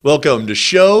Welcome to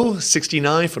show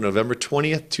 69 for November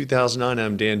 20th, 2009.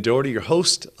 I'm Dan Doherty, your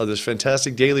host of this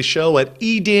fantastic daily show at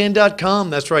edan.com.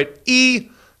 That's right,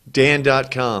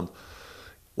 edan.com.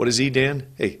 What is edan?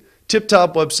 Hey,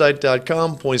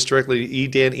 tiptopwebsite.com points directly to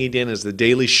edan. Edan is the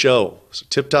daily show. So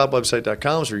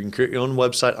tiptopwebsite.com is where you can create your own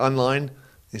website online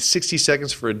in 60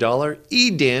 seconds for $1.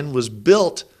 Edan was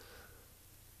built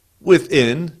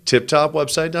within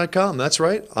tiptopwebsite.com. That's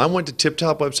right. I went to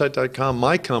tiptopwebsite.com,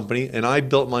 my company, and I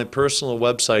built my personal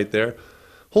website there.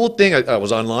 Whole thing, I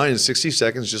was online in 60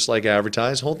 seconds, just like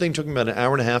advertised. Whole thing took me about an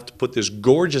hour and a half to put this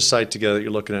gorgeous site together that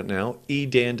you're looking at now,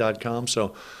 edan.com.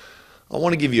 So I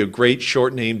want to give you a great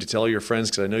short name to tell your friends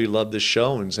because I know you love this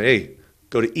show and say, hey,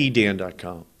 go to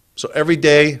edan.com. So every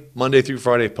day, Monday through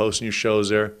Friday, post new shows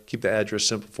there. Keep the address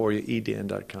simple for you,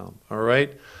 edan.com. All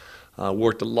right?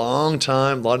 Worked a long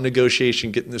time, a lot of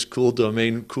negotiation getting this cool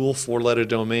domain, cool four-letter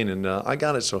domain, and I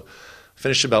got it. So I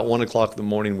finished about 1 o'clock in the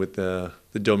morning with the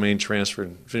domain transfer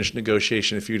and finished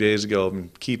negotiation a few days ago. I'm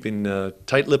keeping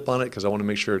tight lip on it because I want to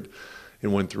make sure it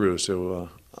went through. So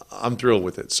I'm thrilled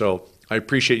with it. So I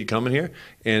appreciate you coming here,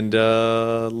 and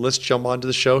let's jump onto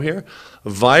the show here.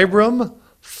 Vibram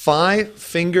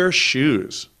 5-finger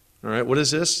shoes. All right, what is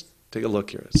this? Take a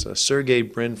look here. It's Sergey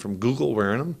Brin from Google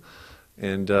wearing them.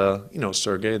 And, you know,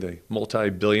 Sergey, the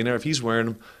multi-billionaire, if he's wearing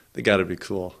them, they got to be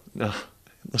cool. No,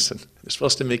 listen, they're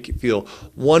supposed to make you feel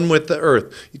one with the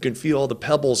earth. You can feel all the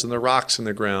pebbles and the rocks in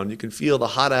the ground. You can feel the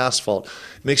hot asphalt.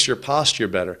 It makes your posture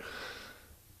better.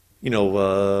 You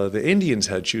know, the Indians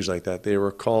had shoes like that. They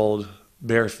were called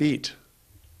bare feet.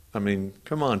 I mean,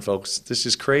 come on, folks. This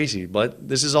is crazy, but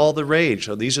this is all the rage.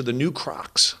 So these are the new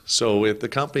Crocs. So if the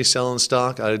company's selling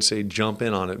stock, I'd say jump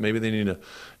in on it. Maybe they need a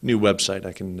new website.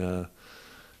 I can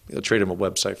trade them a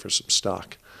website for some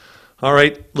stock. All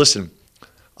right, listen.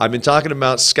 I've been talking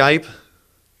about Skype.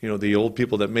 You know, the old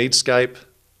people that made Skype.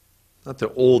 Not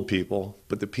the old people,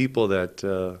 but the people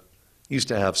that used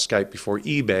to have Skype before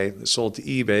eBay. That sold to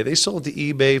eBay. They sold to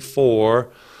eBay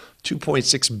for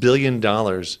 $2.6 billion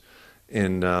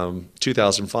in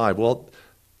 2005. Well,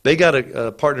 they got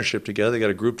a partnership together. They got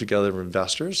a group together of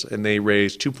investors, and they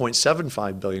raised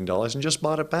 $2.75 billion and just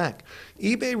bought it back.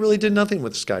 eBay really did nothing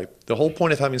with Skype. The whole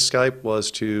point of having Skype was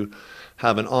to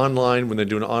have an online, when they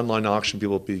do an online auction,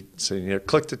 people would be saying, here,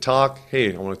 click to talk.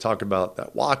 Hey, I want to talk about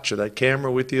that watch or that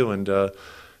camera with you, and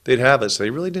they'd have it. So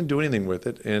they really didn't do anything with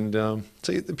it. And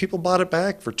so the people bought it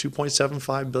back for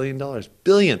 $2.75 billion.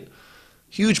 Billion.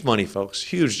 Huge money, folks.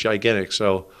 Huge, gigantic.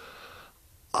 So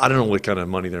I don't know what kind of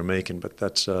money they're making, but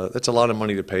that's a lot of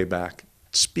money to pay back.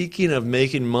 Speaking of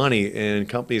making money in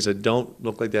companies that don't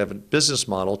look like they have a business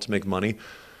model to make money,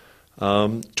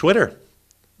 Twitter.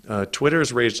 Twitter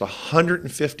has raised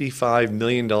 $155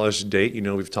 million to date. You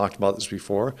know, we've talked about this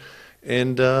before.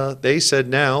 And they said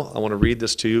now, I want to read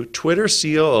this to you. Twitter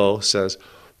COO says,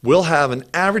 we'll have an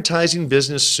advertising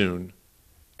business soon,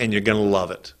 and you're going to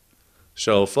love it.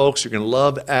 So, folks, you're going to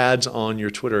love ads on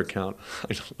your Twitter account.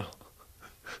 I don't know.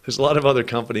 There's a lot of other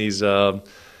companies they're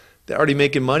already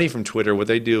making money from Twitter. What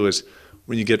they do is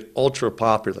when you get ultra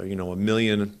popular, you know,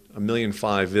 1.5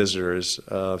 million visitors,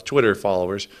 Twitter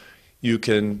followers, you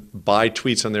can buy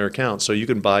tweets on their account. So you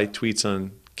can buy tweets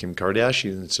on Kim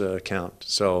Kardashian's account.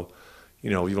 So,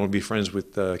 you know, you want to be friends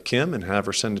with Kim and have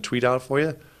her send a tweet out for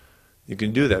you? You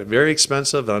can do that. Very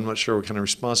expensive. I'm not sure what kind of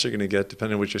response you're going to get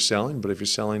depending on what you're selling. But if you're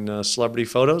selling celebrity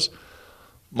photos,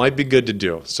 might be good to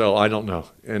do. So I don't know.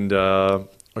 And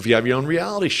if you have your own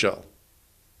reality show,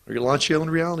 or you launch your own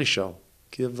reality show,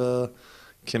 give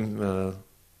Kim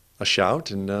a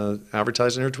shout and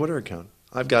advertise on her Twitter account.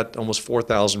 I've got almost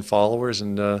 4,000 followers,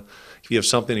 and if you have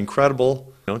something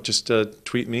incredible, you know, just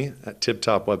tweet me at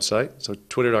TipTop website. So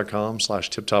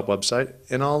twitter.com/TipTop website,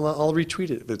 and I'll retweet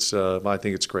it if I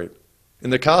think it's great.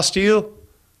 And the cost to you?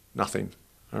 Nothing.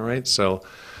 All right. So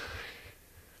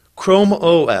Chrome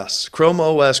OS.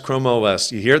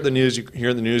 You hear the news.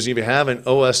 If you haven't,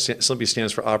 OS simply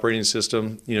stands for operating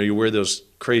system. You know, you wear those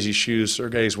crazy shoes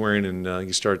Sergey's wearing, and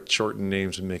you start shortening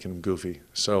names and making them goofy.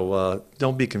 So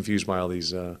don't be confused by all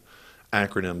these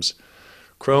acronyms.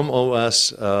 Chrome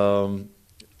OS.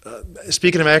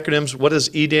 Speaking of acronyms, what does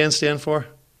EDAN stand for?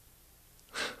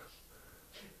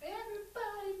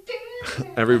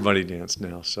 Everybody dance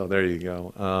now. So there you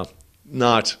go.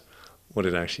 Not what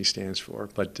it actually stands for,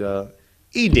 but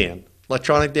EDAN,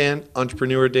 Electronic Dan,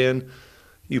 Entrepreneur Dan,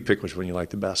 you pick which one you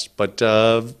like the best. But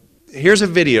here's a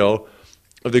video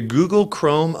of the Google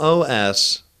Chrome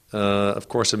OS, of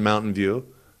course in Mountain View,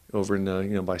 over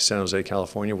in by San Jose,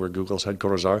 California, where Google's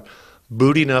headquarters are,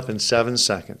 booting up in 7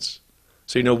 seconds.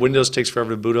 So you know Windows takes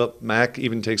forever to boot up. Mac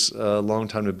even takes a long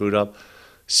time to boot up.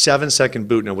 7-second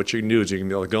boot. Now, what you can do is you can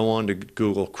be able to go on to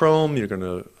Google Chrome. You're going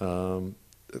to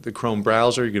the Chrome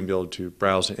browser. You're going to be able to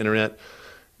browse the internet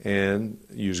and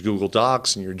use Google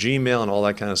Docs and your Gmail and all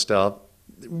that kind of stuff.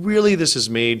 Really, this is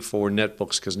made for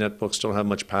netbooks because netbooks don't have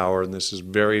much power, and this is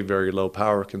very, very low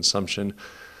power consumption.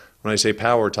 When I say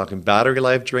power, we're talking battery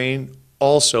life drain,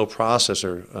 also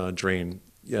processor drain.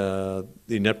 The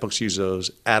netbooks use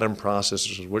those Atom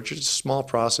processors, which are just small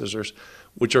processors,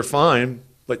 which are fine,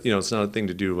 but it's not a thing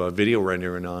to do video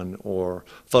rendering on or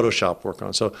Photoshop work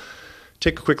on. So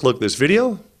take a quick look at this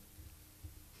video.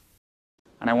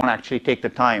 And I want to actually take the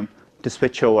time to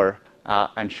switch over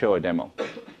and show a demo.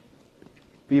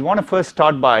 We want to first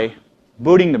start by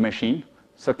booting the machine.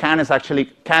 So Can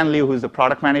Liu, who's the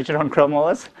product manager on Chrome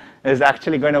OS, is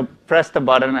actually going to press the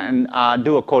button and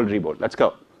do a cold reboot. Let's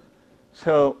go.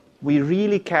 So we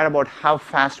really care about how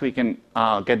fast we can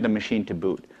get the machine to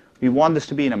boot. We want this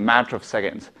to be in a matter of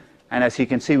seconds. And as you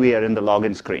can see, we are in the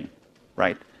login screen,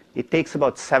 right? It takes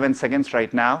about 7 seconds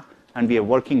right now, and we are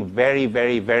working very,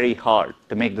 very, very hard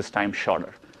to make this time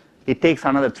shorter. It takes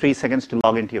another 3 seconds to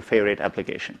log into your favorite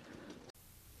application.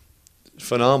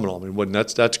 Phenomenal. I mean,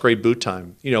 that's great boot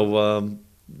time.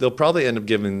 They'll probably end up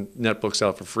giving netbooks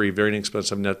out for free, very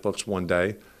inexpensive netbooks one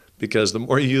day, because the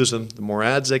more you use them, the more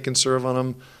ads they can serve on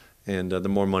them, and the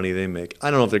more money they make.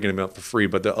 I don't know if they're going to be out for free,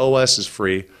 but the OS is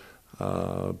free.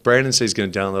 Brandon says he's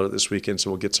going to download it this weekend,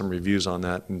 so we'll get some reviews on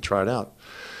that and try it out.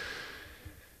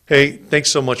 Hey,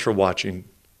 thanks so much for watching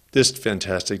this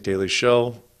fantastic daily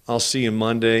show. I'll see you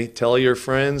Monday. Tell your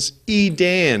friends.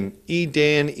 eDan,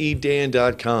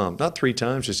 edan.com. Not 3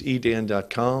 times, just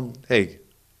edan.com. Hey,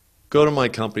 go to my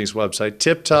company's website,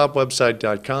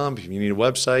 tiptopwebsite.com. If you need a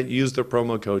website, use the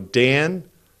promo code DAN.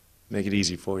 Make it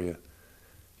easy for you.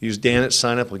 Use Dan at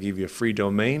sign up. We'll give you a free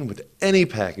domain with any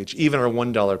package, even our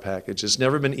 $1 package. It's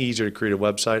never been easier to create a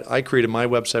website. I created my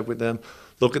website with them.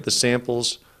 Look at the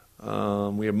samples.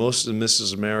 We have most of the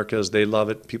Mrs. Americas. They love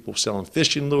it. People selling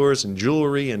fishing lures and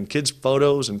jewelry and kids'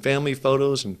 photos and family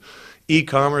photos and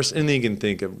e-commerce, anything you can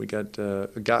think of. We got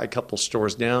a couple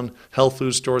stores down. Health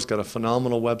food stores got a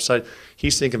phenomenal website.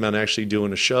 He's thinking about actually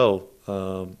doing a show,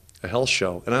 a health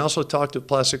show. And I also talked to a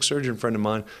plastic surgeon friend of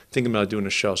mine thinking about doing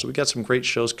a show. So we got some great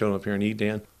shows coming up here in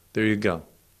eDan. There you go.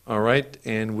 All right,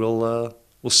 and we'll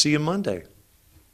see you Monday.